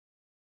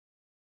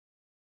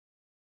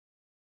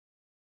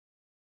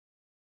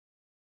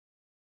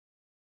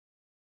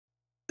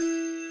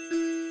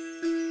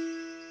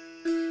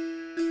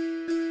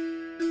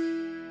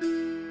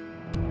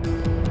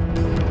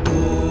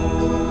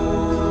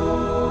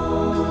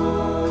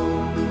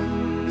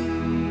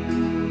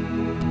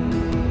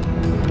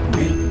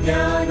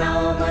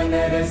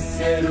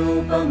तस्य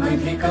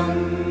रूपमधिकम्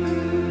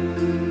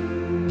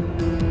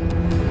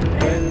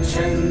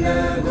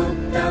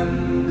प्रच्छन्नगुप्तं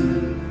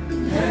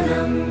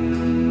धनम्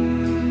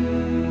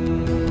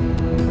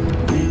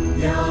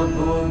विद्या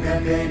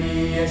भोगकरी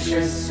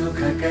यशः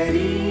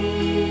सुखकरी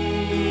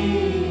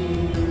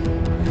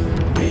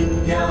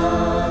विद्या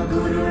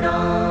गुरुणा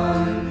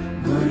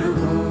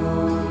गुरुः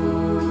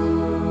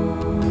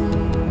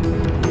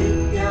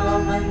विद्या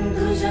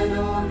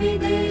बन्धुजनो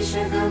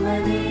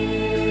विदेशगमने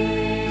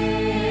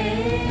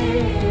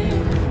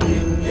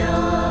विद्या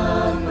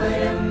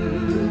परं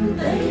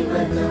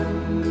दैवतम्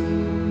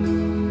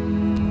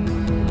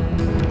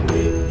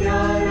विद्या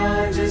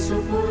राजसु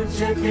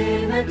पूज्यते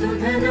न तु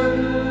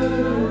धनम्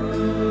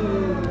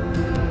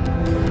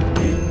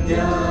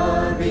विद्या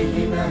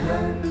विहीनः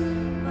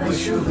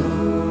पशुः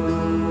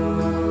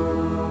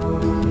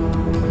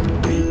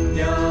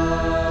विद्या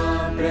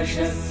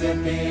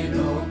प्रशस्यते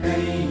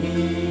लोकैः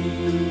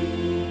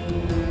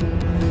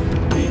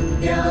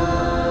विद्या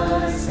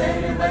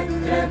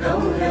सर्वत्र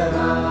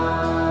गौरवा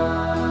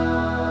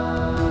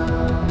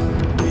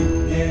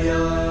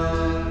विद्यया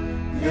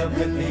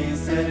लभते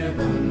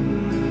सर्वम्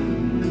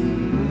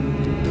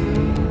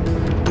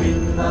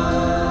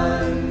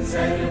विद्वान्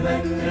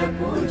सर्वत्र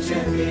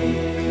पूज्यते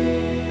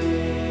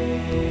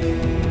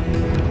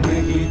न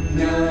हि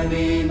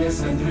ज्ञानेन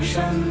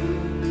सदृशं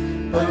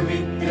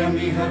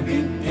पवित्रमिह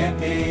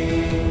विद्यते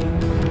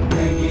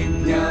न हि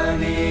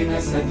ज्ञानेन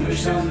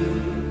सदृशं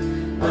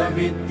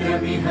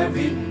पवित्रमिह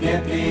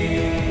विद्यते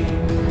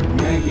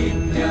न हि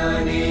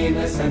ज्ञानेन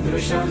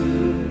सदृशं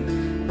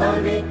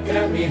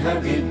पवित्रमिह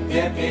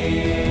विद्यते।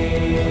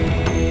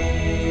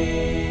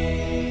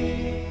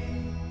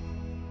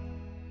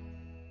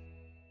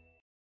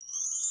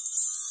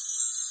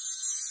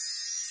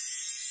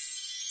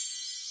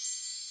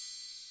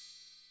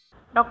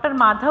 Dr.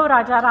 Madhav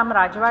Rajaram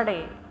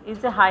Rajwade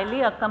is a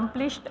highly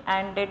accomplished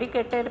and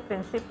dedicated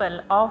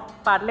principal of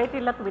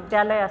Parle-Tilak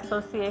Vidyalaya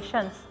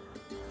Association's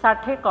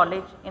Sathaye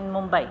College in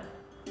Mumbai.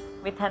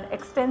 With an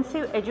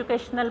extensive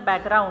educational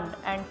background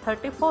and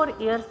 34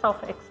 years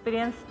of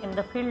experience in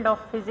the field of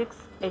physics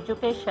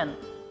education,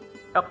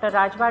 Dr.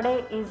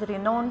 Rajwade is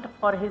renowned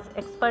for his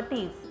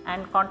expertise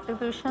and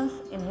contributions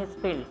in his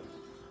field.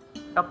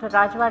 Dr.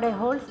 Rajwade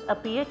holds a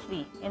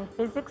Ph.D. in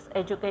physics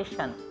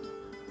education.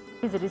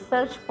 His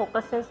research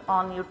focuses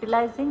on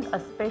utilizing a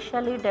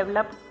specially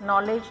developed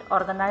knowledge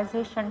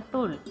organization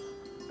tool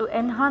to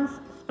enhance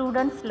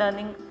students'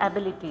 learning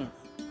abilities.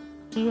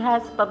 He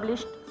has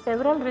published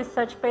several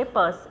research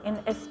papers in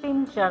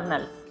esteemed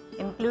journals,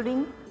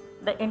 including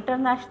the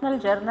International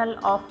Journal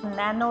of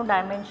Nano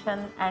Dimension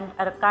and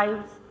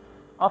Archives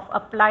of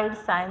Applied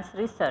Science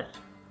Research,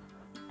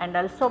 and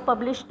also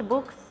published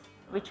books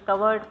which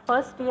covered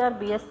first-year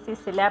B.Sc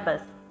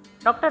syllabus.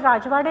 Dr.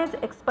 Rajwade's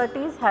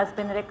expertise has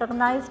been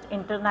recognized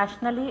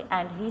internationally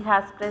and he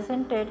has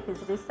presented his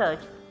research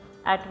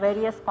at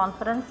various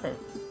conferences.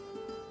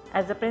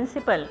 As a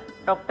principal,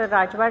 Dr.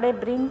 Rajwade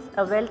brings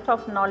a wealth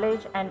of knowledge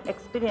and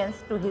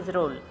experience to his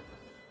role.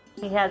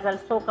 He has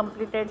also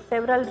completed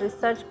several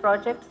research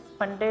projects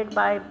funded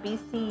by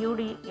B.Sc.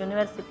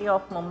 University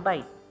of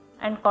Mumbai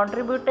and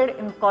contributed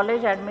in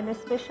college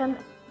administration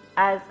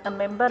as a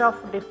member of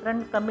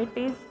different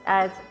committees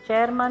as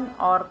chairman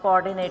or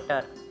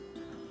coordinator.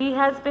 He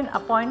has been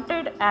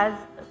appointed as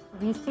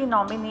VC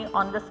nominee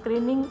on the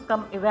screening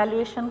cum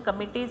evaluation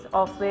committees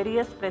of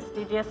various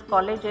prestigious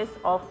colleges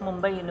of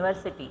Mumbai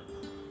University.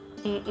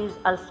 He is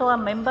also a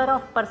member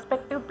of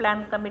Perspective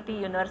Plan Committee,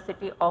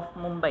 University of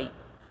Mumbai.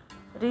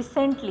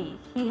 Recently,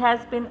 he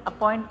has been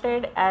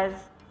appointed as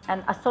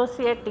an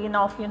Associate Dean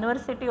of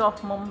University of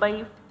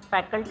Mumbai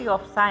Faculty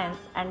of Science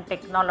and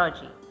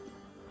Technology.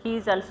 He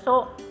is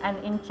also an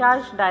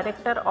in-charge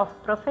director of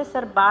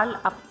Professor Bal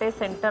Apte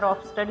Center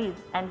of Studies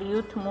and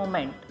Youth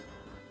Movement.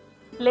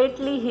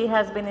 Lately, he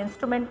has been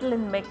instrumental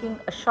in making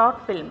a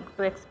short film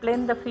to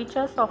explain the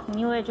features of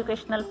new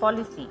educational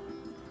policy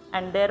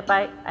and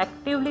thereby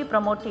actively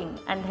promoting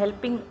and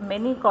helping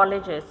many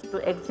colleges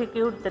to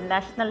execute the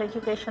National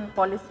Education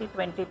Policy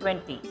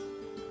 2020.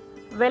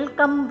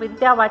 Welcome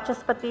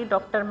Vidyavachaspati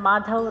Dr.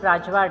 Madhav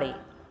Rajwade.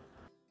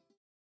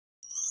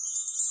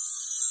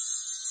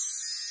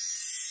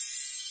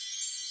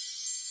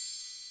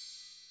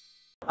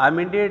 I am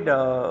indeed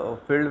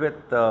filled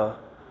with a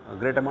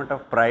great amount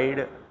of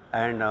pride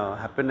and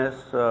happiness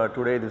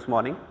today this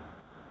morning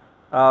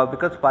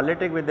because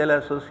Parle-Tilak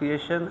Vidyalaya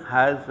Association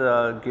has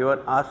given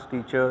us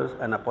teachers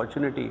an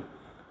opportunity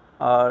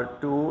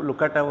to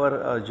look at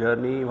our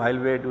journey while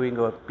we are doing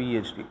our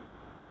Ph.D.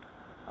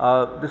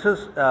 This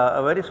is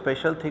a very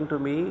special thing to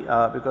me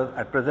because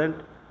at present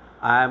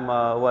I am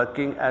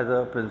working as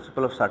a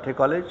principal of Sathaye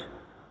College,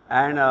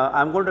 and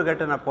I am going to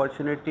get an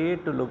opportunity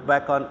to look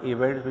back on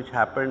events which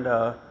happened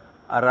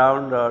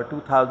around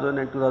 2000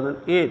 and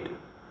 2008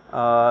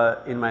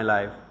 in my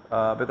life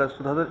because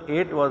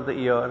 2008 was the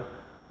year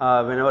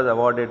when I was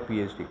awarded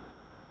Ph.D.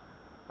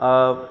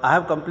 I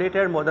have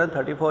completed more than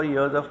 34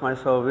 years of my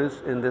service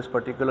in this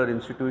particular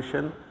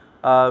institution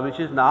which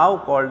is now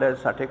called as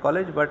Sathaye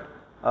College, but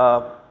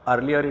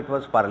earlier it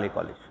was Parle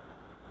College.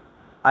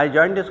 I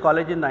joined this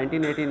college in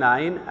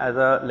 1989 as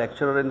a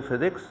lecturer in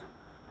physics,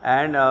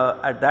 and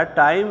at that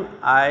time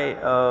I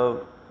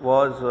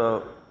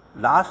was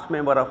last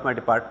member of my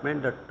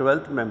department, the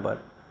 12th member.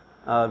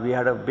 We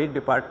had a big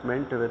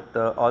department with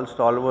all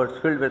stalwarts,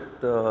 filled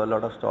with a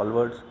lot of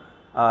stalwarts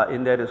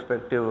in their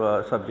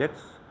respective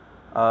subjects,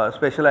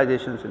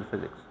 specializations in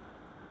physics.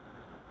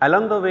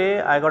 Along the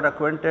way, I got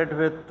acquainted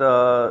with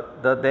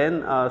the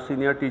then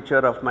senior teacher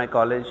of my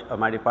college,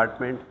 my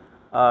department,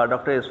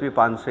 Dr. S.V.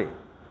 Panse.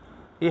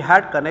 He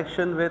had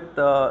connection with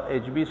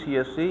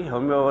HBCSC,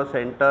 Homeover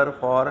Center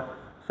for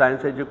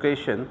Science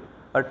Education,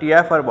 a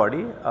TFR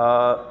body.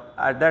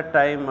 At that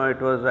time,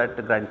 it was at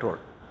Grant Road.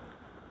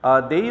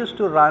 They used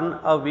to run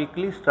a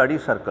weekly study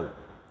circle.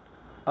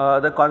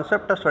 The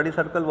concept of study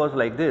circle was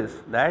like this,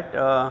 that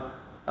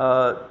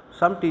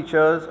some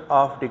teachers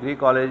of degree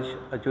college,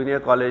 junior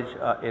college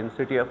in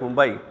city of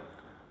Mumbai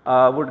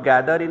would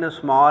gather in a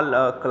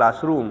small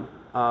classroom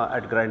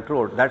at Grant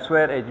Road. That is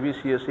where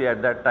HBCSC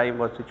at that time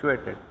was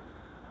situated.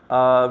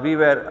 We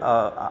were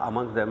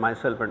amongst them,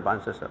 myself and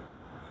Panse sir.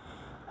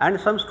 And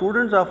some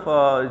students of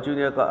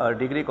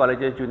degree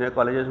colleges, junior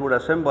colleges would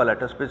assemble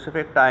at a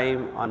specific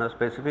time on a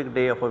specific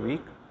day of a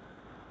week,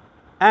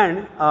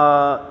 and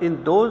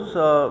in those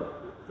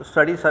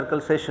study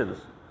circle sessions,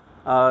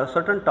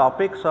 certain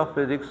topics of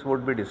physics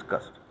would be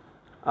discussed,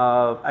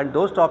 and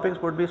those topics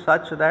would be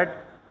such that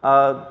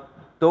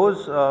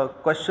those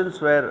questions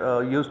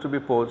were used to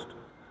be posed,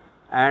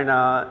 and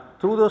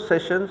through those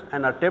sessions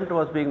an attempt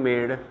was being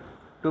made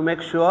to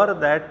make sure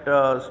that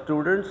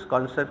students'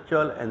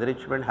 conceptual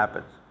enrichment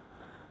happens.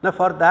 Now,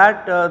 for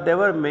that there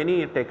were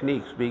many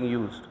techniques being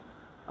used,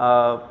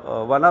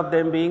 one of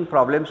them being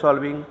problem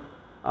solving,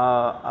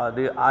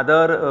 the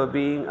other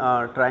being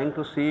trying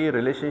to see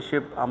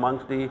relationship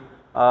amongst the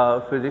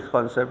physics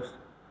concepts.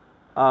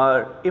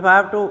 If I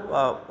have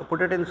to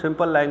put it in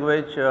simple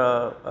language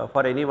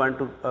for anyone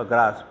to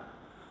grasp,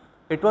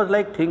 it was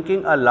like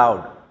thinking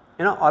aloud.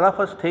 You know, all of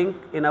us think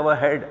in our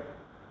head,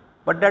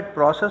 but that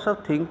process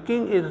of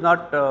thinking is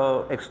not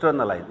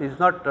externalized, is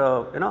not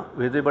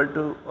visible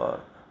to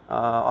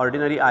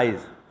ordinary eyes,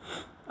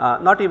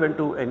 not even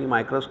to any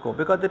microscope,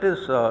 because it is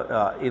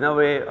in a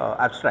way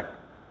abstract.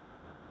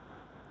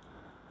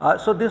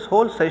 So this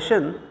whole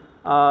session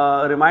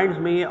reminds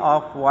me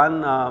of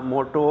one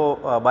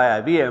motto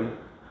by IBM.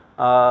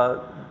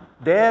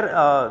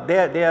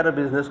 They are a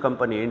business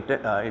company,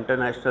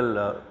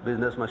 international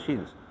business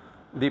machines,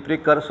 the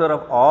precursor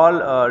of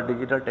all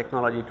digital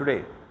technology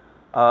today.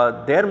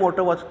 Their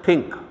motto was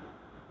think.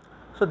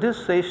 So these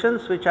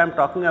sessions which I am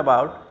talking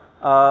about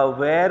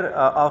were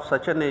of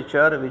such a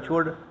nature which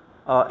would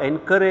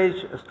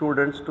encourage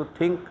students to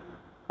think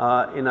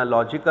in a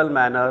logical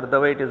manner the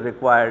way it is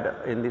required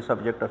in the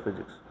subject of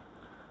physics.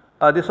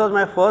 This was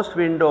my first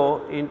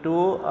window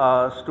into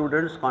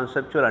students'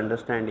 conceptual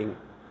understanding,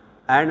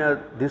 and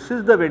this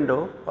is the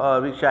window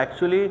which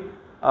actually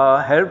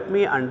helped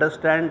me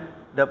understand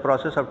the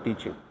process of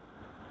teaching.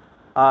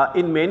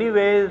 In many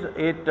ways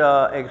it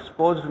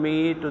exposed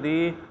me to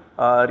the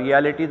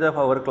realities of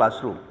our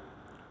classroom.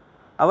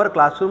 Our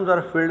classrooms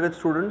are filled with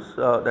students,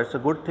 that is a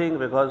good thing,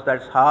 because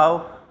that is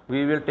how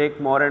we will take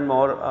more and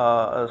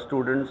more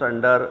students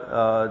under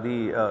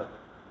the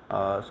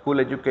school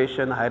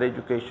education, higher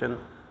education,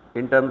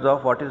 in terms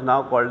of what is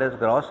now called as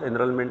gross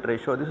enrollment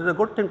ratio. This is a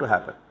good thing to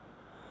happen.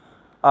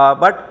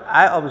 But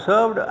I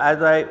observed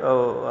as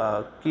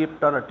I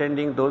kept on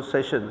attending those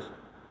sessions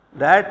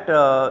that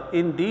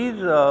in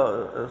these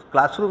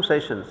classroom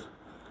sessions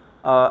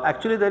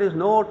actually there is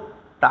no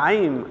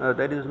time,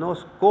 there is no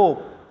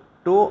scope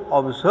to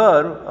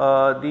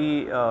observe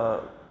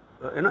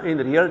in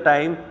real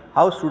time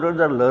how students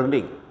are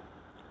learning,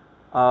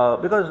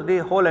 because the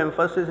whole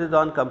emphasis is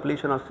on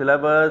completion of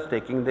syllabus,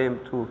 taking them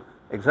through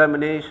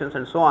examinations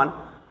and so on.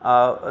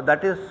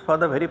 That is for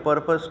the very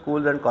purpose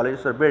schools and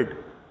colleges are built,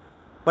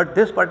 but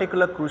this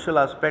particular crucial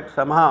aspect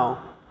somehow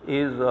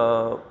is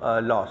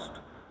lost.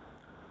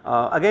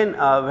 Again,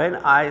 when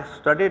I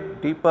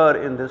studied deeper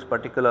in this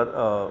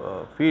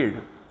particular field,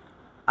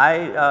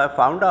 I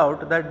found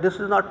out that this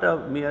is not a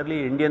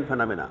merely Indian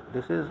phenomena.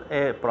 This is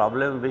a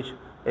problem which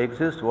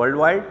exists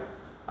worldwide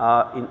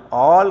in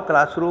all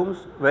classrooms,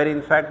 where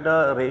in fact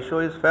the ratio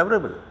is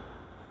favorable.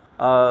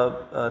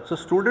 So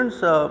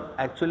students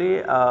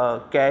actually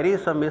carry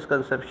some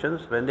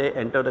misconceptions when they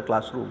enter the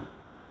classroom,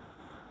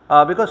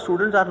 because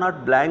students are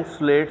not blank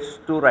slates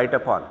to write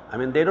upon. I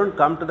mean, they do not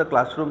come to the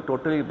classroom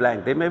totally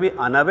blank. They may be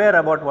unaware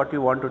about what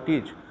you want to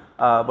teach,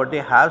 but they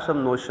have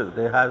some notions,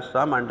 they have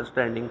some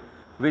understanding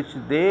which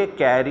they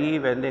carry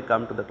when they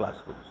come to the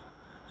classrooms.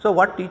 So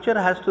what teacher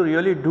has to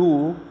really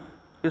do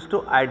is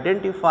to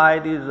identify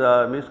these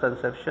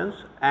misconceptions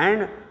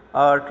and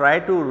try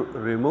to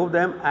remove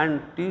them and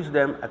teach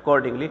them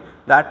accordingly.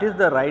 That is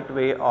the right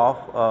way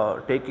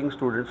of taking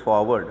students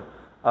forward.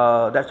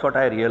 That is what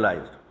I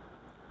realized.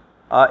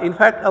 In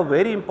fact, a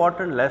very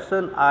important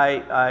lesson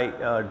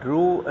I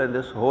drew in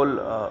this whole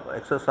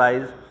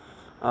exercise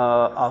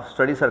of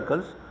study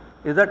circles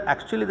is that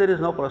actually there is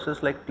no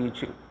process like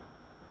teaching.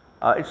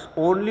 It's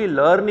only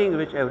learning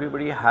which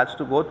everybody has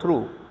to go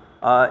through.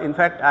 In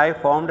fact, I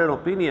formed an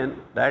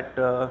opinion that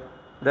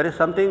there is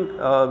something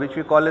which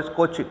we call as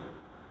coaching,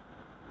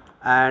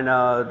 and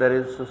there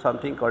is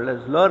something called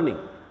as learning.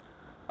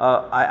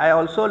 I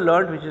also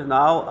learned, which is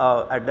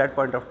now at that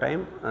point of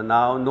time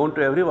now known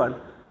to everyone,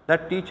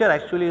 that teacher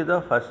actually is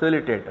a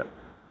facilitator.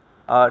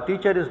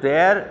 Teacher is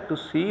there to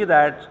see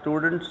that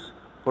students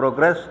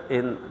progress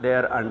in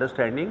their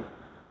understanding,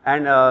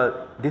 and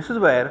this is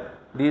where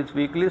these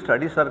weekly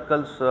study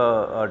circles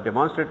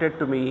demonstrated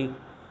to me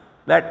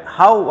that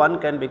how one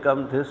can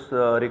become this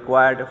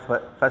required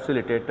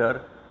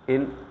facilitator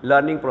in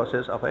learning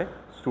process of a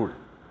student.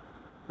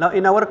 Now,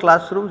 in our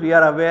classrooms we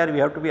are aware, we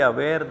have to be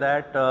aware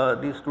that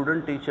the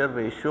student teacher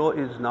ratio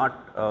is not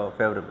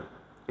favorable.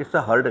 It is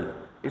a hurdle.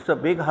 It is a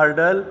big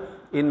hurdle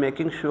in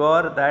making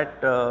sure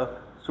that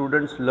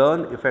students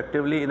learn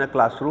effectively in a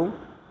classroom,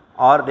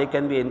 or they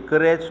can be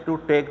encouraged to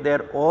take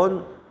their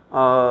own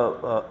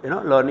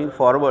learning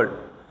forward,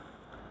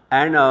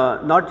 and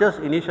not just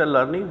initial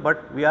learning,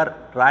 but we are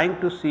trying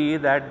to see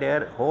that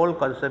their whole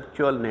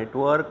conceptual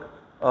network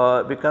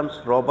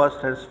becomes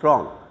robust and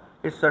strong.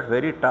 It is a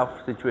very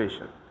tough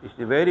situation. It is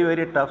a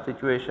very tough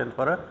situation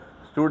for a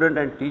student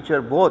and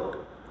teacher both.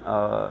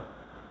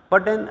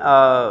 But then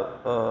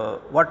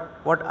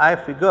what I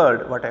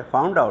figured, what I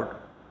found out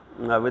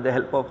with the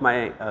help of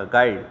my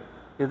guide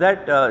is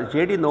that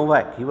J.D.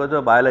 Novak, he was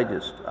a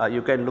biologist,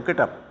 you can look it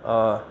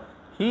up.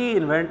 He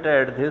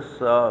invented this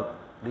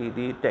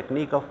the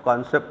technique of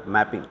concept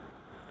mapping.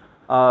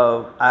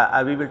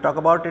 We will talk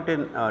about it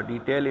in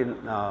detail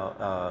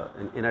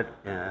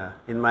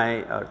in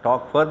my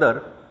talk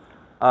further.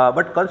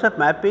 But concept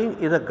mapping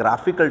is a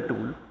graphical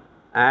tool,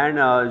 and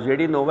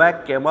J.D.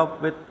 Novak came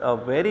up with a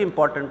very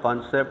important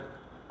concept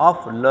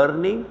of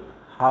learning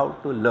how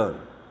to learn.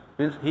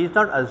 Means he is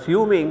not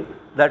assuming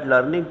that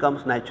learning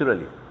comes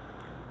naturally.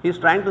 He is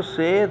trying to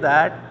say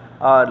that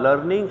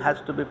learning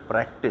has to be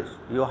practiced.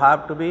 You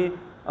have to be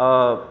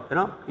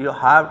you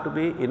have to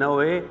be in a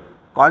way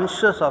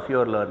conscious of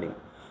your learning.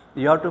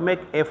 You have to make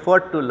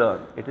effort to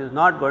learn. It is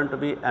not going to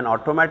be an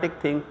automatic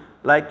thing.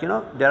 Like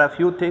there are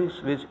few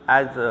things which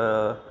as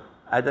a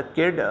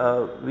kid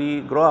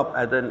we grow up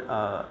as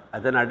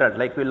an adult,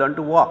 like we learn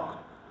to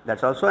walk. That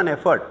is also an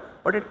effort,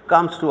 but it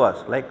comes to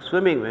us like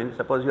swimming. When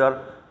suppose you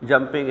are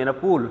jumping in a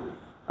pool,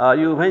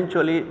 you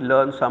eventually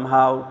learn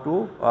somehow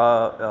to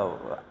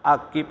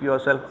keep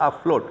yourself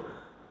afloat.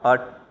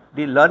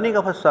 The learning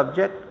of a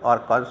subject or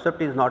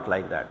concept is not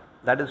like that.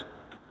 That is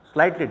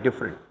slightly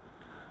different.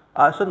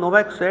 So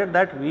Novak said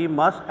that we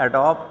must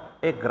adopt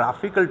a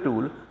graphical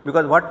tool,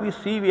 because what we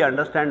see we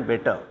understand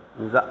better.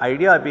 The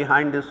idea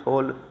behind this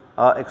whole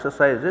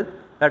exercise is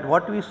that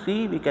what we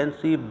see we can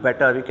see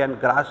better, we can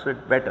grasp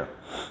it better.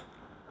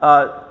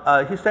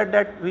 He said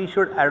that we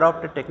should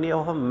adopt a technique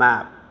of a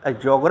map. A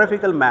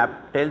geographical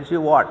map tells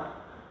you what?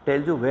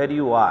 Tells you where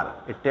you are.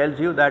 It tells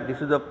you that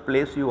this is the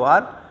place you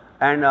are,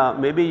 and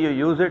maybe you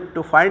use it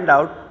to find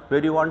out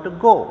where you want to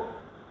go,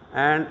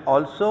 and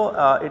also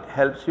it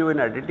helps you in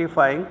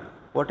identifying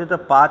what is the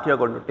path you are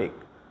going to take.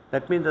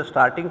 That means the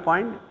starting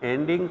point,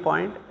 ending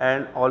point,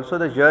 and also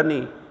the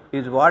journey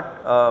is what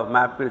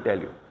map will tell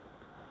you.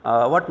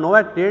 What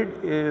Novak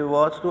did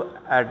was to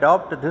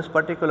adopt this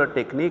particular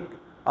technique,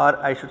 or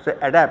I should say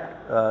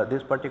adapt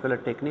this particular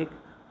technique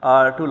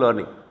to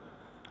learning.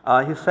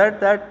 He said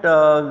that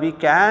we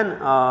can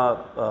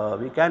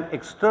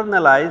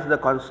externalize the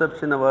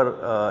concepts in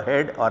our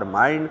head or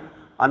mind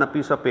on a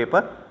piece of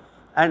paper,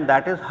 and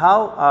that is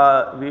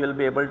how we will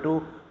be able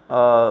to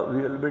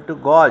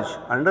gauge,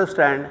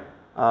 understand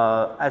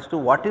as to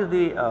what is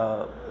the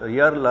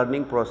real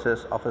learning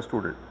process of a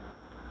student.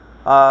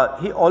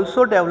 He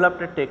also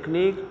developed a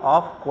technique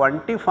of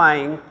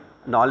quantifying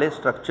knowledge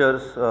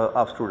structures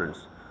of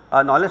students.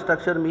 Knowledge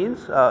structure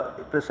means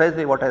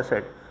precisely what I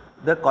said,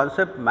 the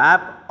concept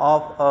map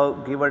of a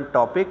given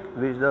topic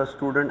which the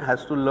student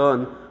has to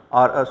learn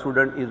or a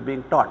student is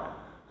being taught.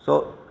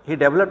 So he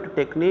developed a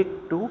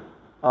technique to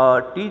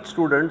teach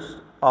students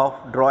of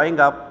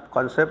drawing up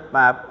concept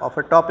map of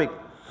a topic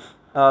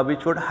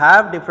which would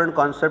have different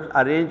concepts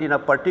arranged in a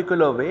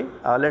particular way.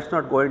 Let us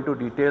not go into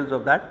details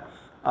of that,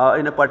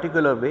 in a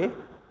particular way,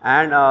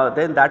 and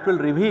then that will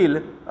reveal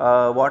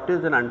what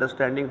is an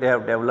understanding they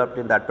have developed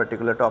in that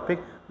particular topic.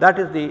 That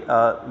is the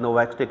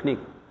Novak's technique.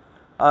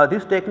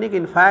 This technique,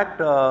 in fact,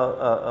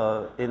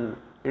 in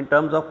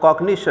terms of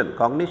cognition,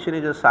 cognition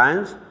is a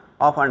science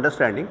of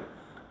understanding.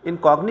 In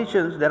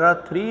cognitions there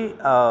are three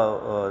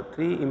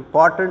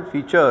important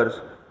features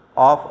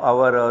of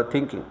our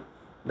thinking,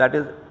 that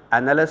is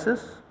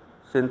analysis,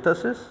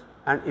 synthesis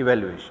and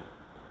evaluation.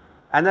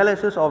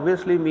 Analysis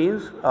obviously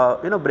means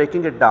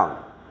breaking it down.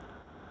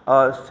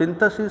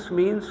 Synthesis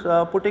means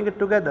putting it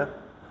together,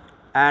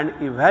 and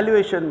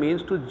evaluation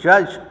means to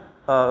judge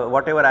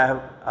whatever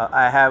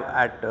I have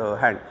at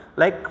hand.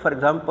 Like for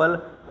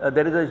example,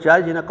 there is a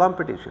judge in a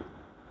competition.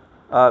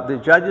 The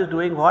judge is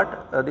doing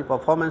what? The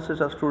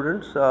performances of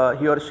students,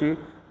 he or she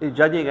is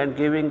judging and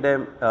giving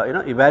them,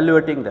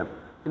 evaluating them.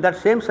 In that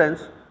same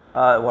sense,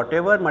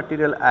 whatever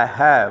material I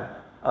have,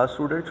 a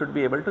student should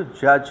be able to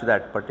judge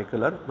that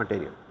particular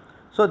material.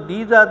 So,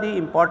 these are the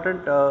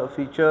important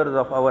features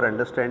of our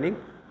understanding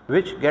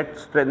which get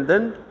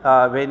strengthened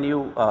when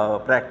you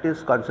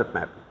practice concept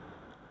mapping.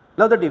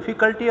 Now, the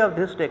difficulty of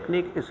this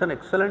technique is an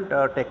excellent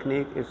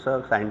technique, it is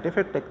a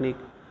scientific technique,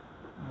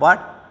 but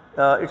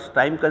it is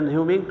time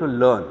consuming to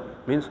learn.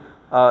 Means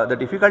the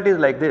difficulty is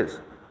like this,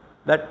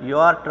 that you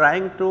are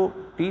trying to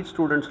teach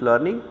students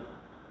learning,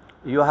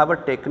 you have a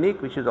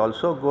technique which is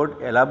also good,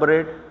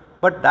 elaborate,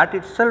 but that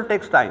itself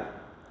takes time.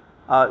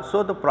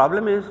 So, the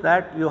problem is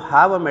that you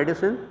have a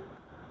medicine,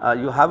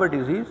 you have a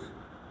disease,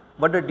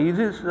 but the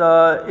disease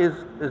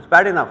is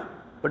bad enough,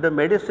 but the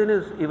medicine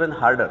is even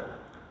harder.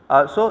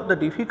 So, the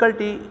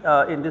difficulty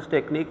in this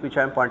technique which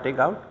I am pointing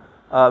out,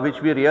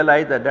 which we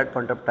realized at that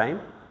point of time,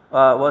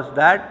 was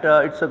that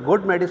it is a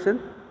good medicine,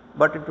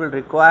 but it will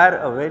require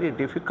a very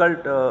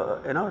difficult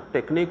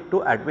technique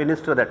to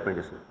administer that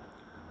medicine.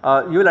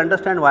 You will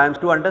understand why I am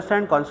to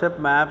understand concept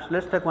maps.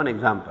 Let us take one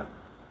example,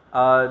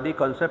 the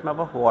concept map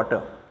of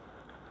water.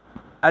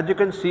 As you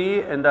can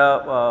see in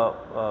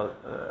the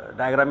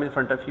diagram in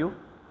front of you,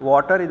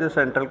 water is a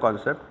central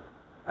concept,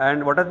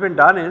 and what has been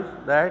done is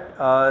that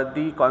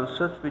the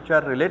concepts which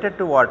are related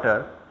to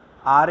water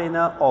are in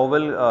a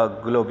oval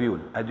globule,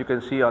 as you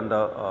can see on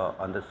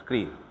the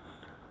screen.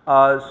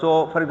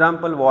 So, for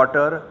example,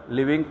 water,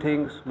 living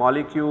things,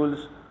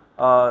 molecules,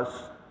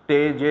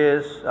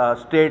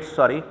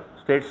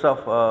 states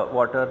of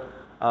water,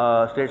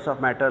 states of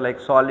matter like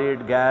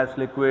solid, gas,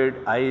 liquid,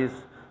 ice,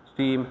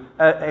 steam,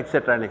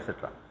 etc. and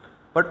etc.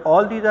 But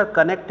all these are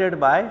connected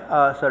by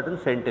certain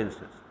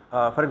sentences.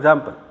 For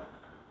example,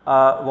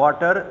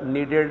 water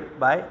needed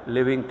by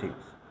living things,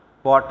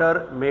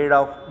 water made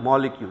of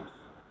molecules,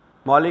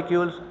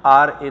 molecules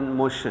are in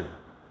motion,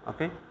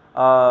 okay?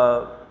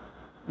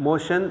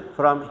 Motion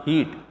from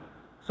heat.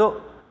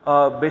 So,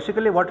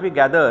 basically what we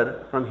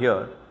gather from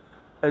here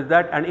is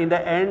that, and in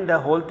the end the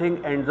whole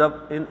thing ends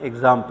up in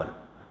example.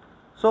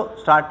 So,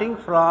 starting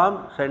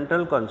from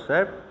central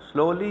concept,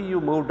 slowly you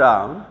move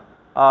down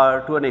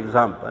to an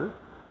example.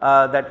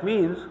 That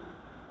means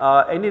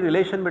any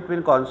relation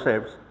between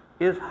concepts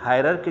is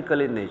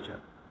hierarchical in nature,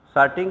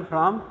 starting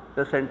from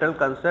the central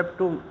concept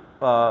to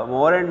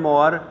more and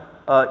more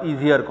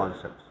easier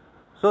concepts.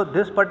 So,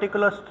 this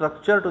particular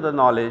structure to the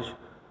knowledge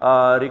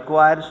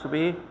requires to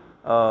be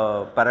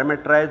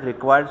parameterized,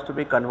 requires to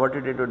be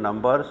converted into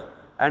numbers,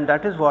 and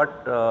that is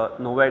what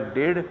Novak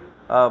did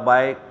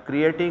by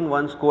creating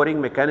one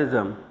scoring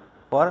mechanism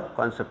for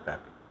concept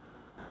mapping.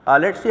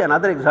 Let us see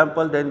another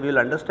example, then we will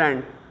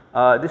understand.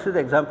 This is the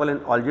example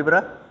in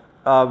algebra,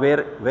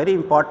 where very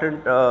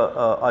important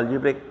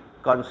algebraic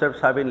concepts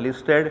have been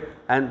listed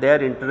and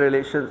their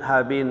interrelations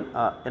have been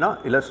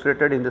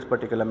illustrated in this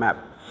particular map.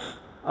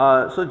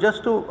 So,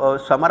 just to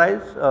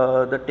summarize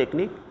the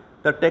technique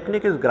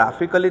is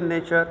graphical in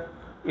nature.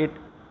 It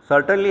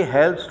certainly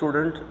helps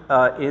students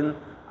in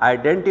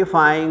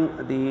identifying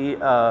the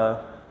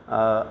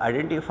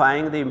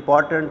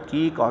important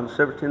key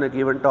concepts in a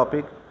given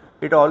topic.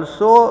 It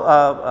also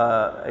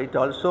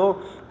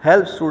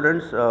helps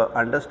students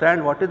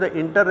understand what is the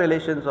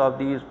interrelations of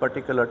these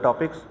particular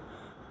topics,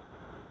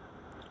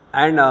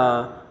 and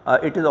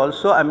it is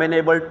also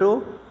amenable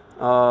to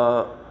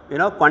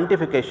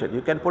quantification.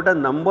 You can put a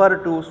number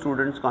to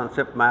students'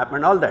 concept map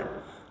and all that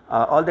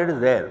is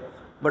there,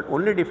 but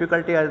only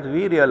difficulty, as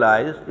we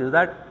realize, is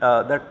that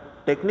that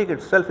technique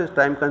itself is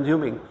time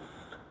consuming,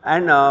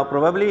 and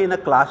probably in a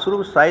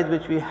classroom size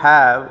which we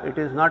have, it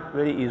is not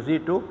very easy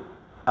to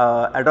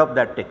adopt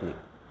that technique.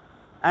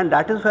 And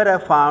that is where I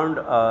found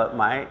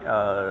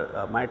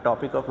my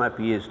topic of my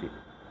PhD.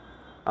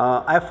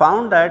 I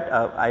found that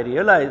I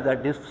realized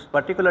that this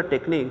particular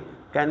technique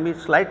can be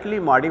slightly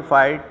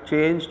modified,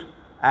 changed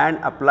and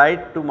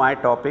applied to my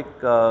topic,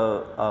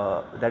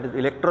 that is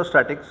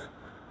electrostatics.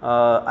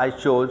 I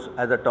chose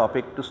as a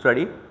topic to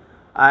study,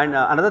 and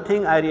another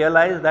thing I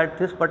realized that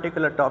this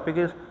particular topic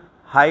is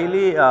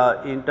highly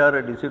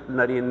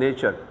interdisciplinary in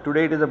nature.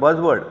 Today it is a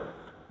buzzword,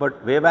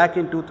 but way back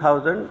in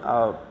 2000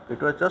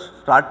 it was just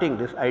starting,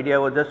 this idea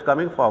was just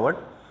coming forward,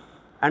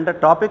 and the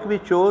topic we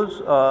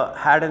chose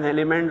had an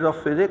element of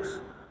physics,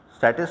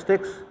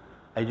 statistics,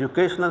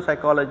 educational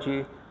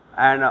psychology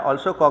and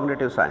also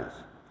cognitive science.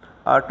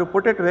 To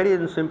put it very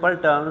in simple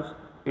terms,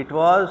 it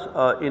was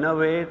in a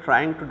way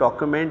trying to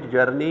document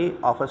journey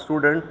of a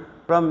student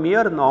from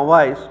mere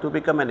novice to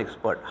become an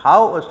expert.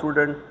 How a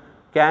student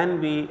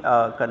can be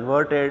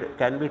converted,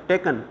 can be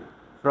taken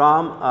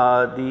from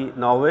the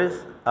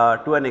novice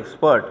to an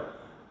expert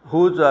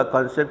whose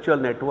conceptual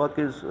network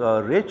is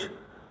rich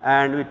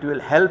and it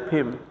will help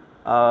him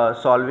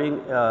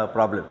solving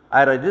problems.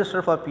 I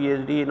registered for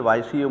PhD in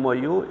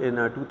YCMOU in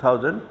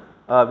 2000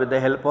 with the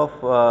help of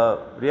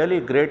really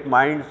great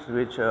minds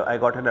which I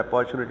got an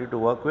opportunity to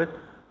work with.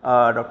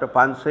 Dr.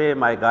 Panse,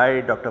 my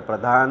guide, Dr.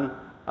 Pradhan,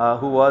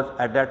 who was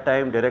at that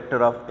time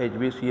director of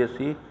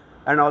HBCSE,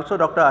 and also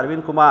Dr.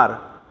 Arvind Kumar,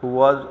 who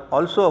was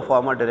also a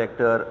former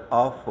director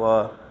of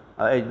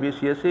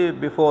HBCSE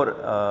before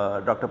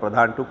Dr.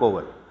 Pradhan took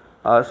over.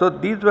 So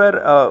these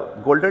were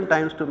golden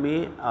times to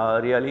me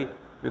really,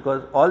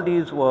 because all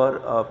these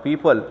were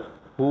people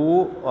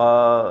who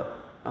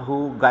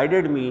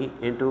guided me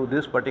into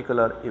this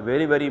particular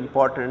very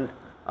important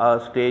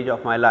stage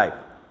of my life.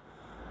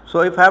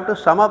 So if I have to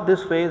sum up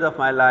this phase of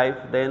my life,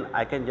 then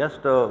I can just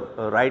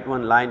write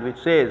one line which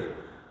says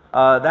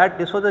that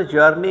this was a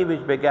journey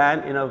which began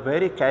in a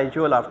very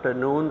casual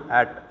afternoon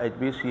at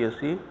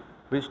HBCSE,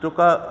 which took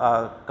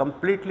a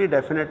completely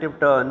definitive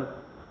turn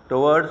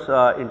towards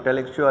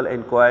intellectual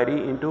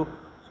inquiry into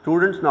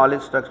students'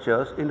 knowledge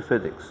structures in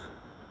physics.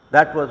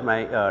 That was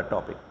my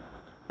topic.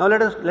 Now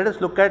let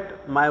us look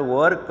at my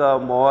work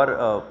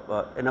more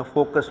in a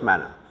focused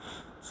manner.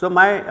 So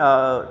my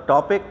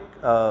topic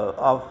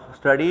of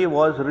study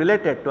was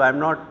related to, I am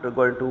not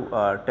going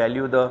to tell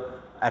you the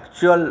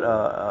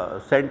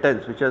actual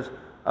sentence, which is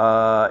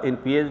in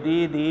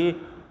PhD the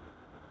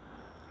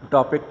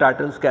topic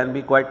titles can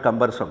be quite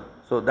cumbersome.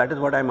 So that is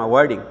what I am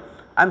avoiding.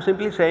 I am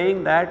simply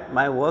saying that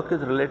my work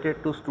is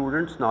related to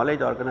students'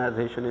 knowledge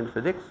organization in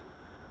physics.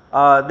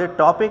 The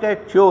topic I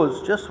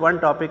chose, just one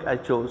topic I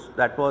chose,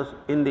 that was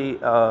in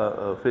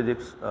the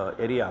physics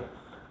area,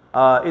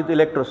 is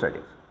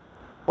electrostatics.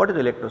 What is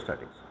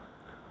electrostatics?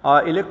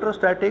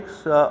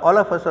 Electrostatics, all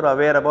of us are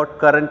aware about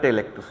current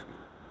electricity.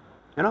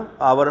 You know,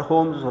 our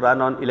homes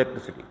run on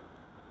electricity.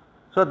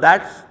 So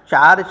that is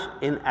charge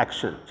in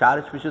action,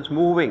 charge which is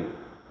moving.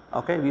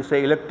 Okay, we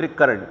say electric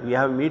current, we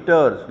have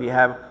meters, we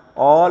have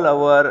all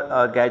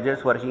our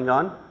gadgets working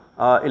on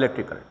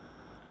electric current.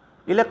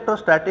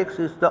 Electrostatics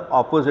is the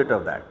opposite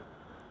of that.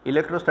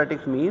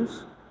 Electrostatics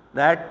means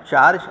that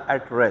charge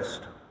at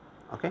rest.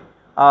 Okay,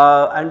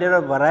 and there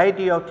are a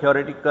variety of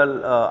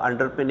theoretical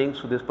underpinnings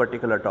to this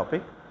particular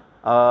topic,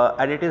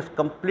 and it is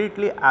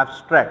completely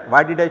abstract.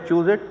 Why did I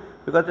choose it?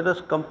 Because it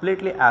was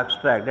completely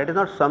abstract. That is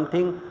not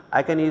something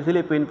I can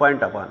easily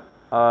pinpoint upon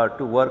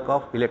to work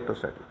of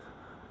electrostatics.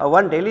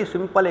 One daily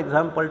simple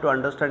example to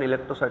understand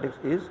electrostatics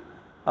is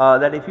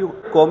that if you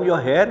comb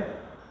your hair,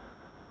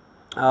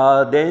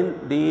 then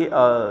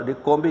the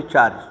comb is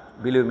charged.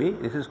 Believe me,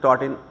 this is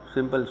taught in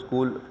simple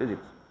school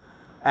physics.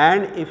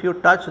 And if you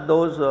touch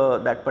those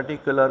that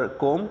particular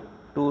comb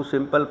to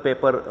simple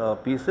paper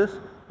pieces,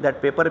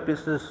 that paper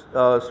pieces,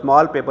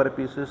 small paper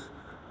pieces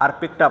are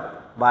picked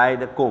up by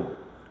the comb.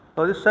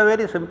 So this is a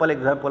very simple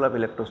example of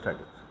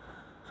electrostatics.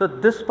 So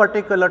this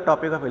particular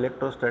topic of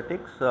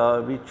electrostatics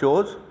we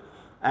chose,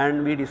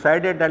 and we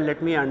decided that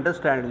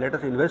let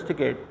us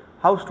investigate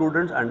how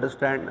students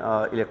understand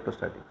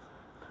electrostatics.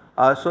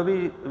 So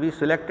we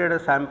selected a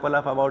sample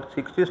of about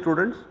 60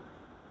 students,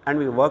 and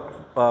we worked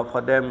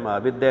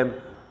with them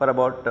for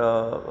about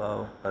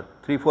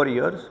 3-4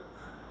 years,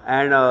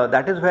 and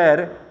that is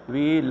where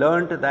we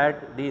learnt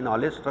that the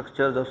knowledge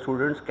structures of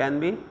students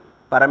can be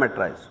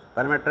parameterized.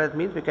 Parameterized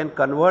means we can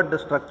convert the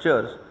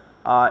structures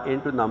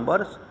into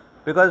numbers,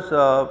 because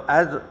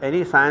as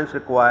any science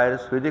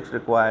requires, physics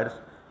requires,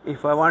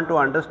 if I want to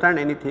understand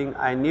anything,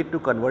 I need to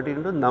convert it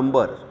into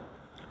numbers.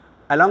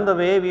 Along the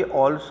way, we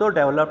also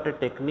developed a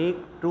technique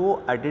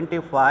to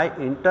identify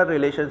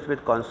interrelations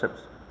with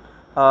concepts,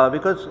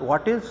 because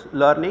what is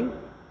learning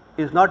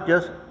is not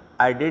just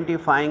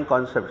identifying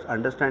concepts,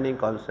 understanding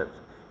concepts.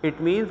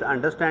 It means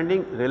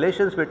understanding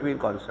relations between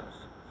concepts,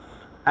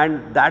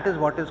 and that is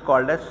what is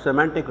called as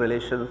semantic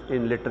relations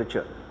in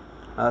literature.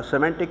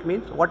 Semantic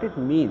means what it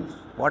means,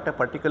 what a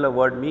particular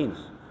word means,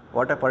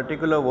 what a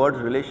particular word's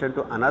relation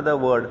to another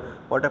word,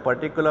 what a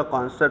particular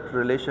concept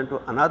relation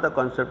to another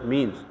concept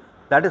means.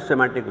 That is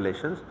semantic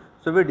relations.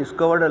 So we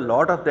discovered a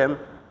lot of them.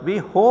 We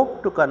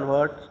hope to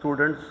convert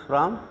students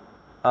from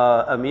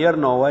a mere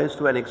novice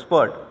to an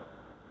expert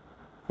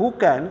who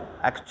can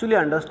actually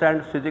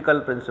understand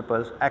physical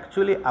principles,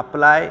 actually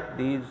apply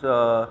these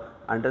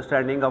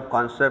understanding of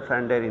concepts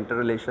and their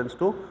interrelations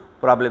to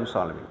problem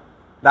solving.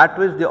 That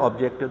was the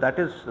objective, that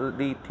is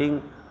the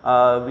thing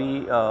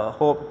we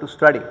hope to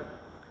study.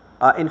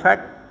 In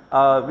fact,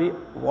 we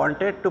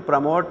wanted to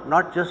promote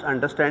not just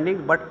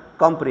understanding but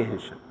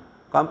comprehension.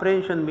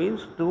 Comprehension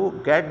means to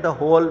get the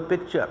whole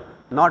picture,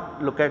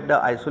 not look at the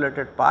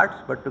isolated parts,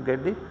 but to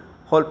get the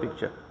whole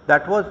picture.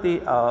 That was the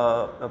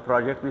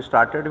project we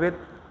started with,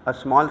 a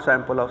small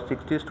sample of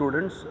 60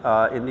 students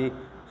in the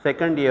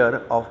second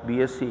year of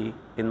B.Sc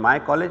in my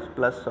college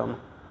plus some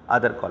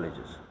other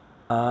colleges.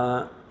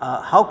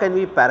 How can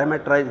we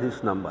parameterize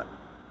this number?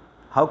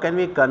 How can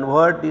we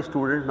convert the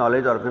student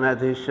knowledge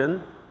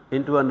organization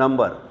into a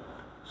number?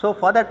 So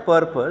for that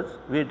purpose,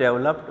 we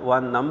developed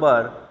one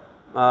number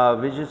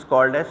which is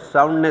called as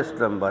soundness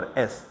number,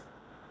 S.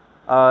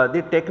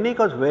 The technique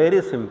was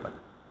very simple.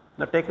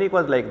 The technique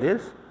was like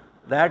this,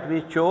 that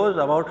we chose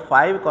about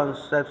 5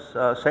 concepts,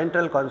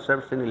 central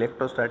concepts in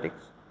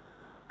electrostatics,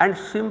 and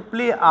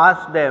simply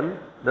asked them,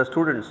 the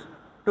students,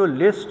 to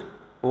list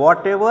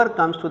whatever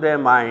comes to their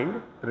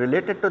mind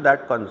related to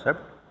that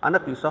concept on a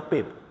piece of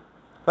paper.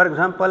 For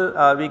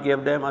example, we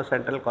gave them a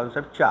central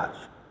concept, charge.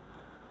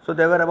 So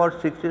there were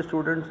about 60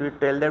 students. We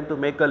tell them to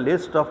make a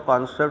list of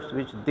concepts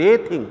which they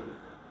think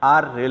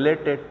are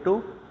related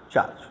to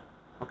charge.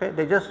 Okay,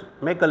 they just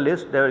make a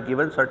list. They were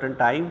given certain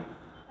time,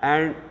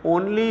 and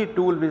only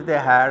tool which they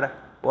had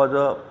was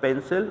a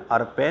pencil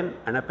or a pen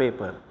and a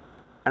paper,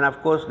 and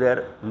of course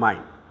their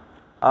mind.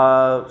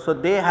 So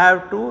they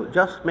have to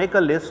just make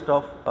a list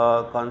of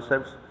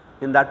concepts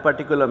in that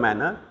particular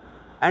manner,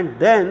 and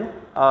then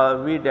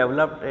we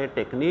developed a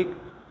technique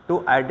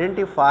to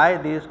identify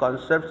these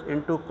concepts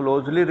into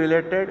closely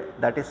related,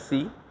 that is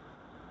C,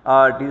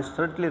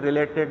 distantly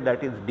related,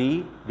 that is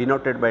D,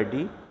 denoted by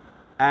D,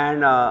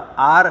 and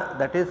R,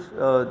 that is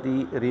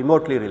the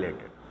remotely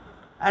related.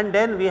 And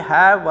then we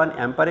have one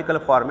empirical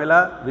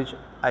formula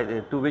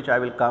to which I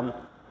will come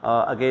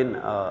again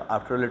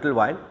after a little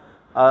while.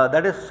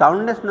 That is,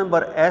 soundness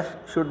number S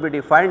should be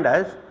defined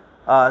as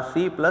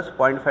C plus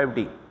 0.5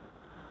 D.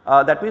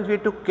 That means we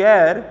took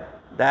care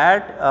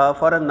that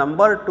for a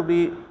number to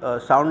be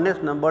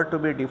soundness number to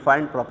be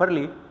defined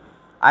properly,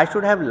 I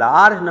should have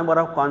large number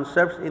of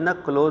concepts in a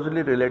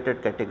closely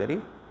related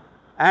category,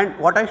 and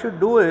what I should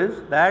do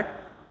is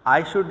that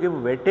I should give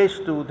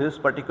weightage to this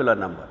particular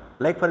number.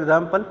 Like for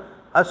example,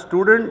 a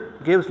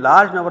student gives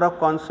large number of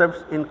concepts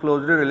in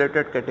closely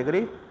related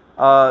category,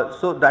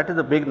 so that is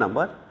a big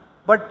number,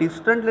 but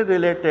distantly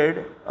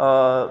related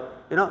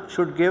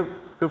should give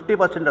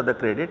 50% of the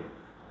credit,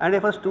 and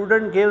if a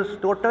student gives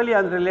totally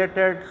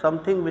unrelated,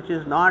 something which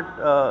is not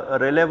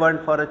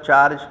relevant for a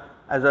charge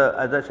as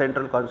a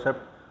central concept,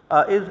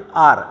 is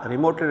R,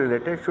 remotely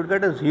related, should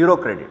get a 0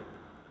 credit.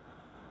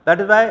 That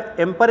is why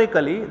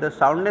empirically the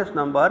soundness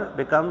number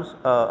becomes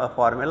a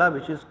formula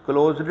which is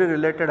closely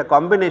related, a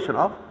combination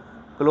of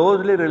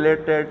closely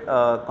related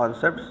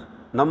concepts,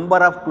 number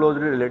of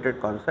closely related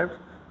concepts,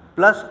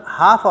 plus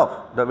half of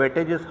the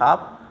weightage is half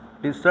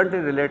distantly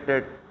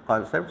related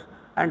concepts,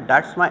 and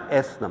that is my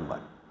S number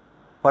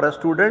for a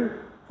student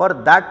for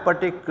that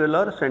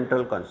particular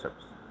central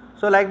concepts.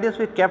 So like this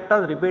we kept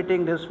on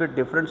repeating this with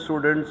different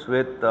students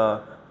with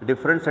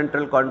different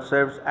central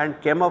concepts, and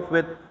came up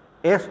with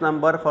S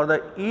number for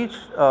the each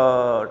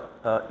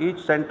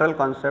central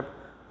concept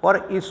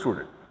for each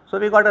student. So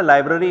we got a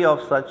library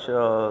of such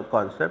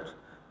concepts.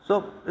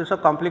 So it is a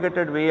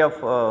complicated way of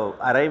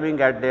arriving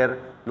at their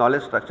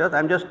knowledge structures. I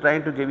am just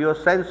trying to give you a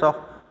sense of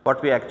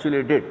what we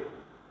actually did.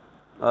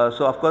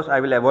 So of course I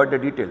will avoid the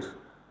details.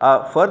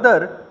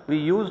 Further, we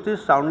use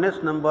this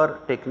soundness number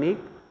technique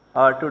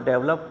to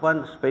develop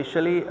one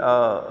specially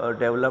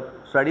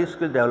developed study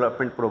skill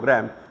development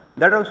program.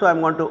 That also I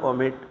am going to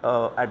omit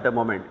at the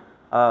moment,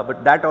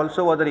 but that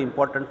also was an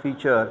important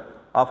feature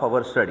of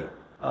our study.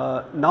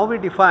 Now we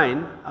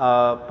define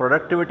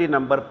productivity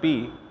number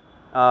P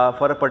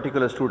for a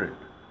particular student,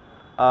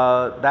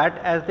 that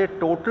as the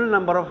total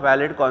number of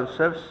valid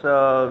concepts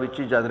which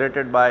is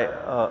generated by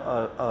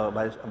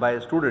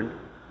a student,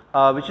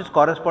 which is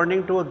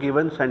corresponding to a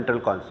given central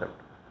concept.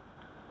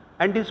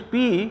 And this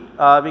P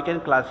we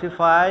can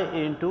classify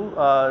into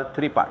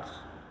 3 parts,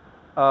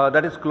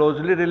 that is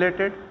closely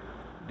related,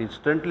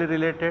 distantly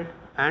related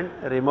and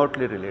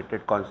remotely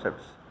related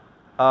concepts,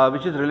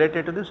 which is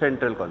related to the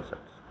central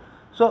concepts.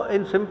 So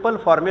in simple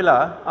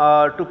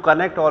formula to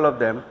connect all of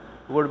them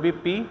would be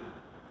P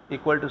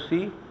equal to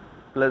C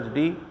plus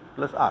D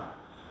plus R.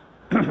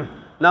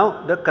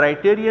 Now the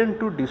criterion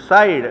to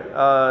decide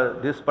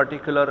this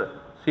particular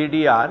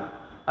CDR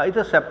is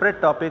a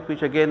separate topic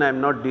which again I am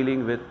not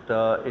dealing with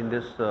in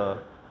this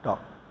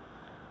talk.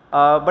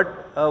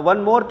 But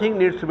one more thing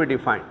needs to be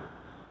defined,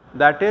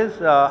 that is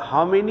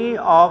how many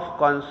of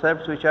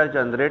concepts which are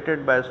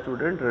generated by a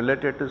student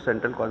related to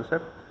central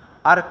concept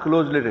are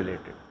closely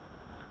related.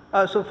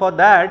 So for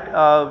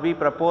that we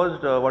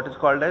proposed what is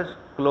called as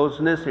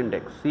closeness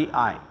index,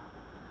 CI,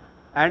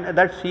 and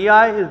that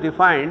CI is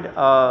defined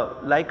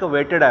like a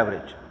weighted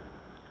average.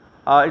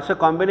 It is a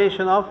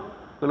combination of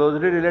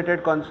closely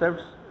related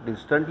concepts,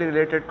 distantly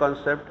related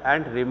concept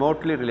and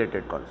remotely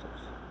related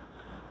concepts.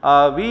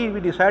 We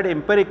decided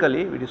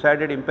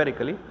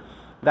empirically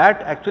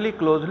that actually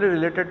closely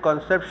related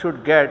concepts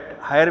should get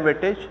higher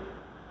weightage,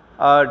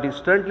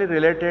 distantly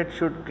related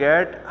should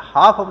get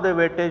half of the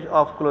weightage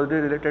of closely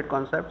related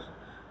concepts,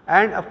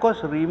 and of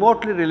course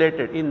remotely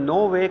related, in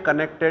no way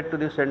connected to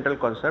the central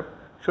concept,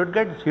 should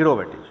get 0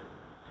 weightage.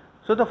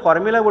 So the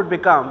formula would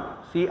become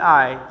Ci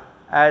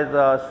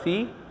as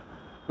C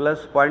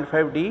plus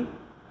 0.5 D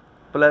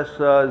plus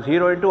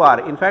 0 into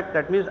R. In fact,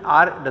 that means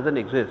R does not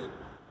exist.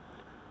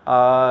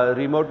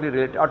 Remotely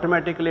related,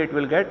 automatically it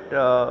will get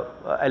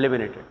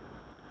eliminated.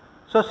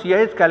 So Ci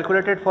is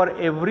calculated for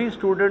every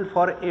student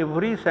for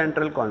every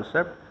central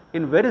concept.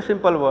 In very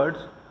simple words,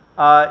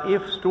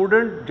 if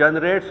student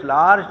generates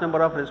large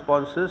number of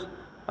responses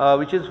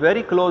which is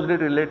very closely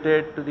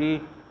related to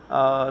the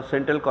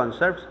central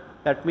concepts,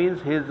 that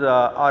means his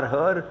or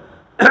her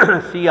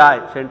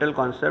Ci, central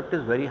concept,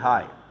 is very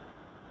high,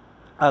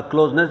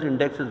 closeness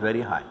index is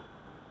very high.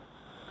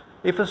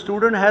 If a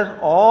student has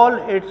all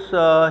its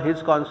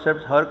his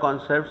concepts, her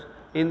concepts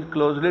in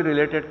closely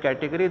related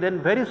category,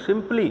 then very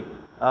simply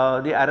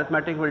the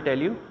arithmetic will tell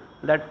you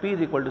that P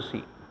is equal to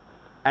C,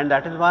 and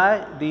that is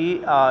why the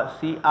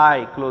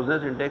Ci,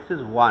 closeness index,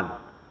 is 1,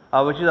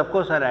 which is of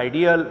course an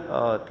ideal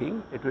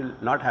thing. It will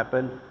not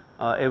happen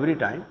every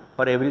time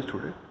for every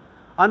student,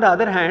 On the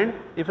other hand,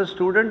 if a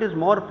student is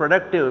more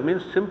productive,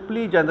 means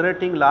simply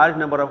generating large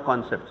number of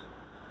concepts,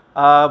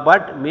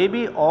 but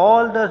maybe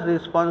all the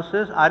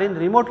responses are in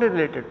remotely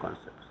related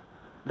concepts,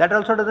 that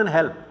also does not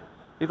help,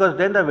 because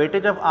then the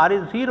weightage of R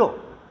is 0.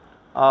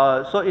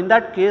 So, in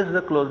that case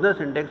the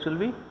closeness index will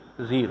be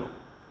 0.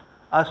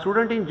 A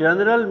student in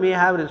general may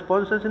have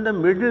responses in the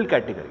middle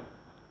category,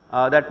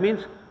 that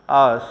means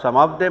some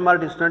of them are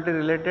distantly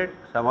related,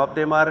 some of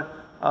them are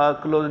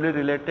closely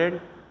related,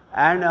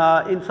 and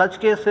in such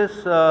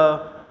cases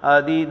the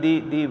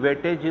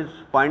weightage is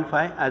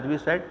 0.5 as we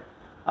said.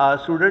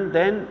 Student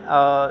then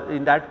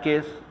in that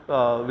case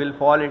will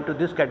fall into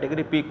this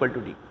category P equal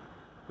to D,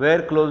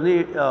 where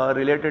closely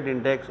related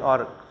index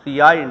or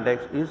CI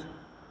index is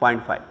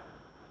 0.5.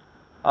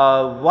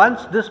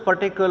 Once this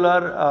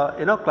particular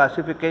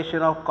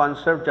classification of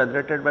concept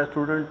generated by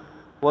student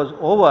was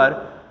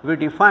over, we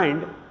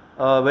defined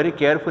very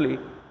carefully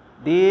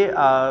the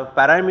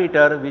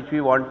parameter which we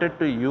wanted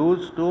to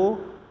use to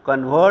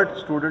convert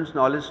students'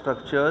 knowledge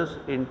structures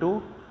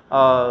into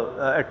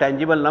a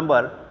tangible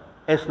number,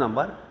 S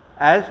number,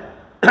 as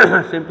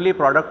simply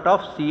product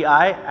of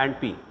CI and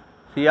P.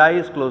 CI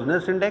is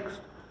closeness index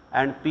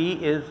and P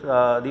is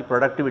the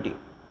productivity,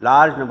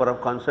 large number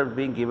of concepts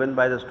being given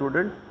by the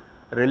student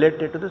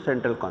related to the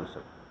central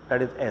concept,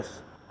 that is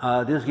S.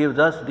 This gives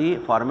us the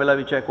formula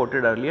which I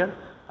quoted earlier,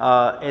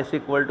 S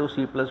equal to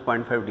C plus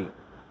 0.5 D.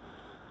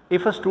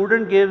 If a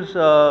student gives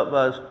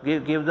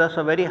us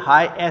a very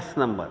high S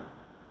number,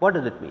 what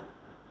does it mean?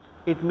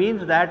 It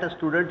means that a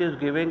student is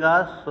giving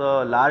us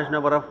a large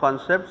number of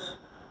concepts,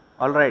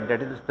 alright,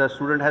 that is the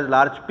student has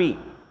large P,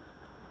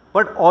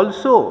 but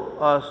also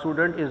a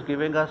student is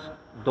giving us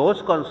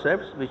those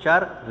concepts which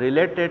are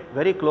related,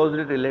 very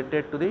closely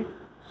related to the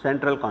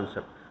central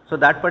concept. So,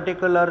 that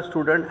particular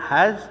student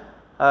has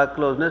a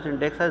closeness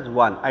index as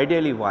 1,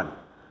 ideally 1.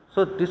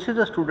 So, this is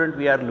a student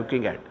we are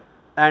looking at,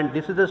 and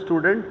this is a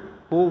student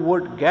who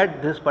would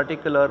get this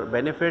particular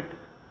benefit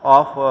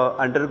of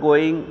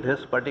undergoing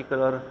this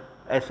particular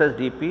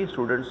SSDP,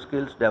 Student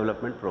Skills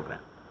Development Program.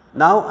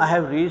 Now, I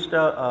have reached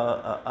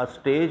a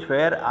stage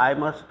where I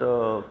must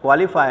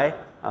qualify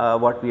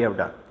what we have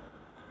done.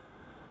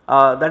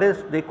 That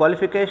is, the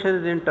qualification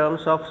is in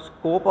terms of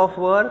scope of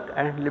work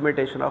and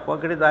limitation of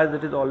work. It is as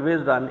it is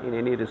always done in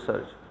any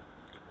research.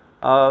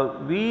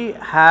 We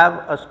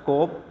have a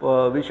scope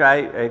which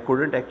I could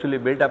not actually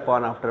build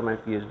upon after my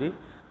PhD,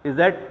 is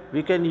that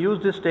we can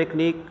use this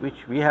technique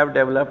which we have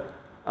developed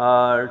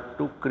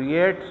to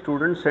create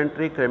student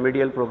centric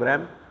remedial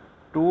program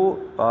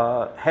to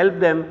help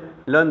them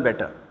learn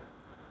better.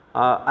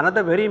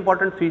 Another very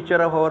important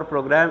feature of our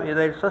program is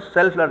that it is a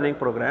self learning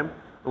program.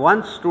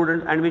 Once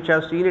students, and which I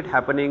have seen it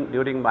happening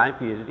during my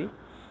PhD,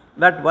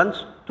 that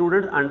once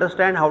students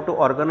understand how to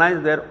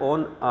organize their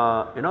own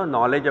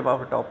knowledge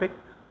about a topic,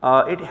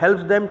 it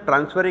helps them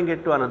transferring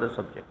it to another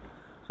subject.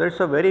 So, it is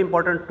a very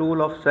important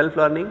tool of self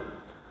learning.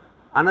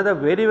 Another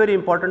very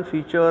important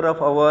feature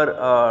of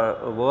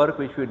our work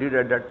which we did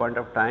at that point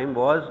of time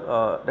was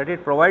that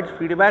it provides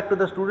feedback to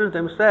the students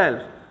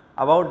themselves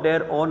about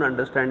their own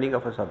understanding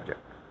of a subject.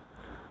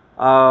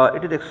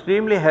 It is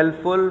extremely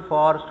helpful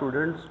for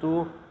students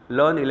to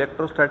learn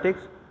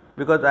electrostatics,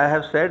 because I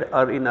have said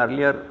in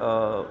earlier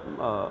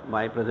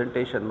my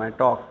presentation, my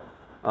talk,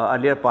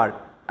 earlier part,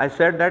 I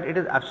said that it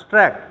is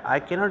abstract.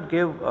 I cannot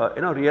give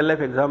real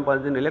life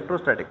examples in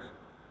electrostatics,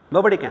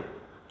 nobody can.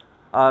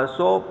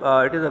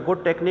 So, it is a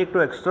good technique to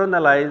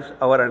externalize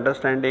our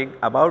understanding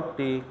about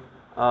the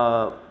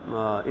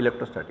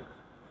electrostatics.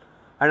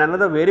 And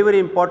another very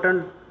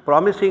important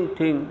promising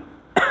thing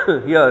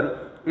here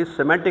is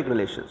semantic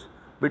relations.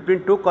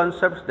 Between two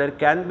concepts there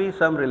can be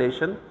some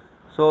relation.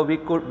 So,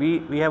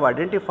 we have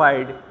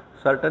identified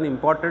certain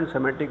important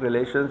semantic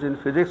relations in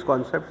physics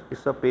concepts.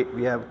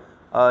 We have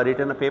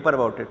written a paper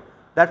about it.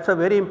 That is a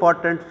very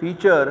important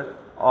feature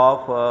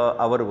of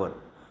our work.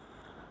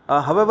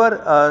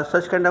 However,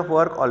 such kind of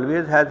work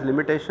always has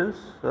limitations.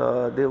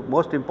 The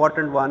most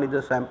important one is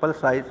the sample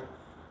size.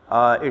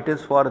 It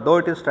is for, though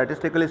it is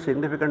statistically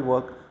significant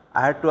work,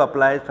 I had to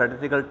apply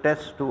statistical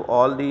tests to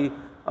all the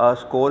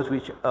scores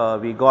which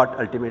we got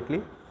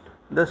ultimately.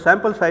 The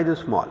sample size is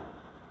small.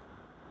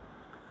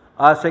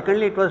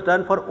 Secondly, it was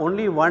done for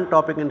only one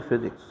topic in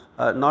physics,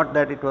 not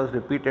that it was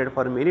repeated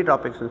for many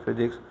topics in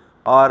physics,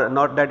 or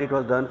not that it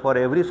was done for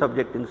every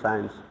subject in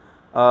science.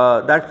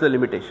 That is the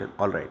limitation,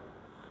 alright.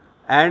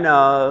 And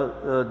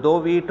though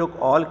we took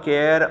all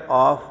care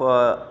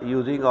of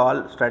using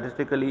all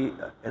statistically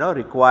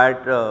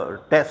required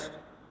tests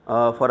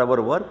for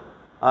our work,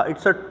 it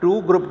is a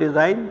two group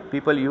design.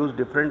 People use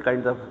different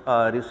kinds of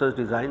research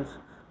designs.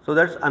 So,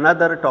 that is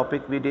another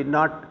topic. We did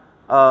not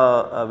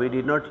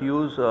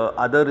use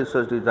other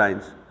research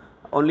designs,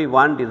 only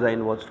one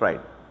design was tried.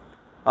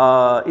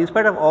 In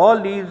spite of all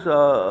these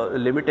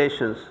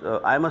limitations,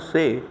 I must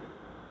say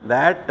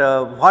that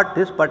what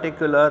this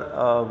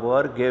particular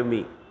work gave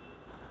me,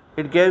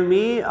 it gave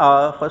me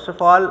first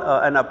of all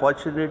an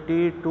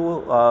opportunity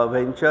to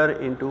venture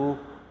into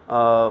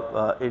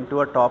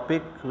a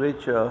topic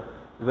which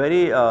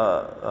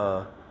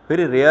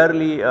very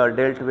rarely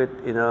dealt with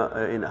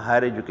in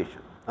higher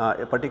education,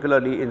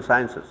 particularly in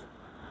sciences.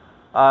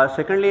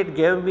 Secondly, it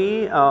gave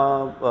me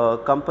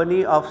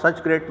company of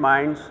such great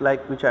minds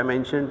like which I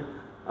mentioned,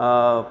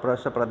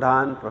 Professor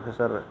Pradhan,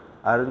 Professor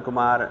Arun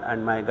Kumar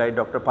and my guide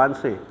Dr.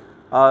 Panse.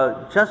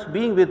 Just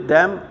being with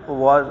them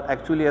was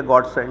actually a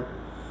godsend,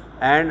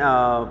 and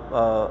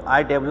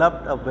I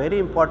developed a very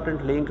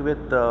important link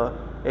with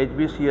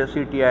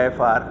HBCSC,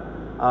 TIFR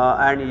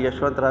and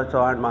Yashwantrao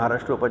Chauhan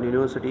Maharashtra Open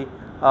University.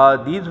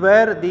 These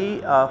were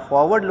the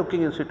forward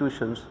looking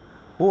institutions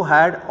who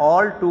had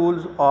all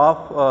tools of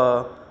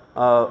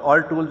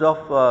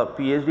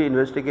Ph.D.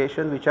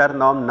 investigation which are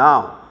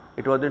now.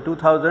 It was in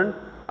 2000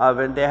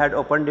 when they had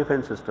open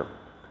defense system.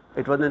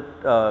 It was in,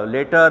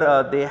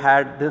 later they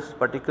had this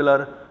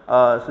particular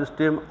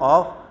system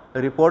of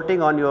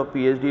reporting on your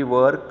Ph.D.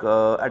 work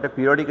at a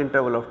periodic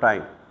interval of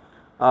time.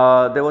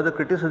 There was a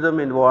criticism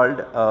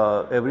involved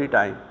every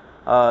time,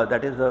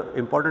 that is the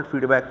important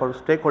feedback from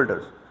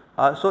stakeholders.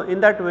 So in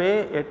that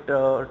way, it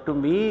to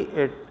me,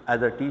 it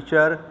as a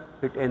teacher,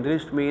 it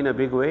enriched me in a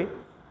big way.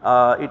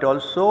 It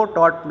also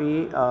taught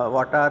me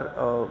what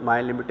are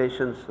my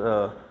limitations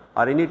or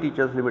any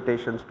teacher's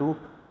limitations to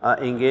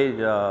engage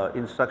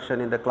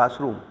instruction in the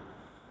classroom.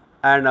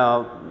 And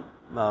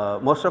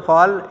most of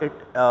all, it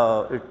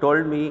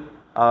told me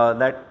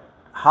that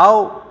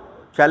how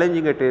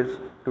challenging it is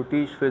to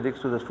teach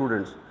physics to the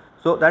students.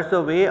 So that's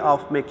the way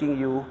of making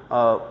you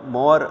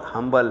more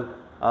humble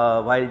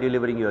while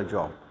delivering your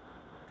job.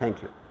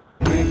 Thank you.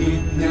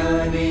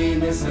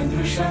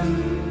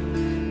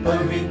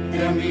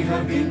 पवित्रमिह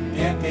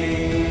विद्यते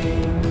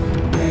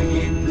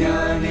नहि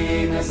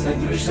ज्ञानेन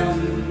सदृशं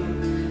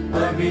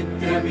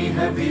पवित्रमिह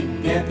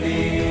विद्यते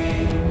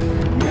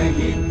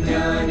नहि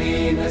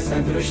ज्ञानेन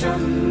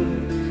सदृशं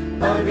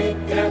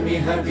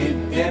पवित्रमिह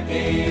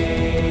विद्यते।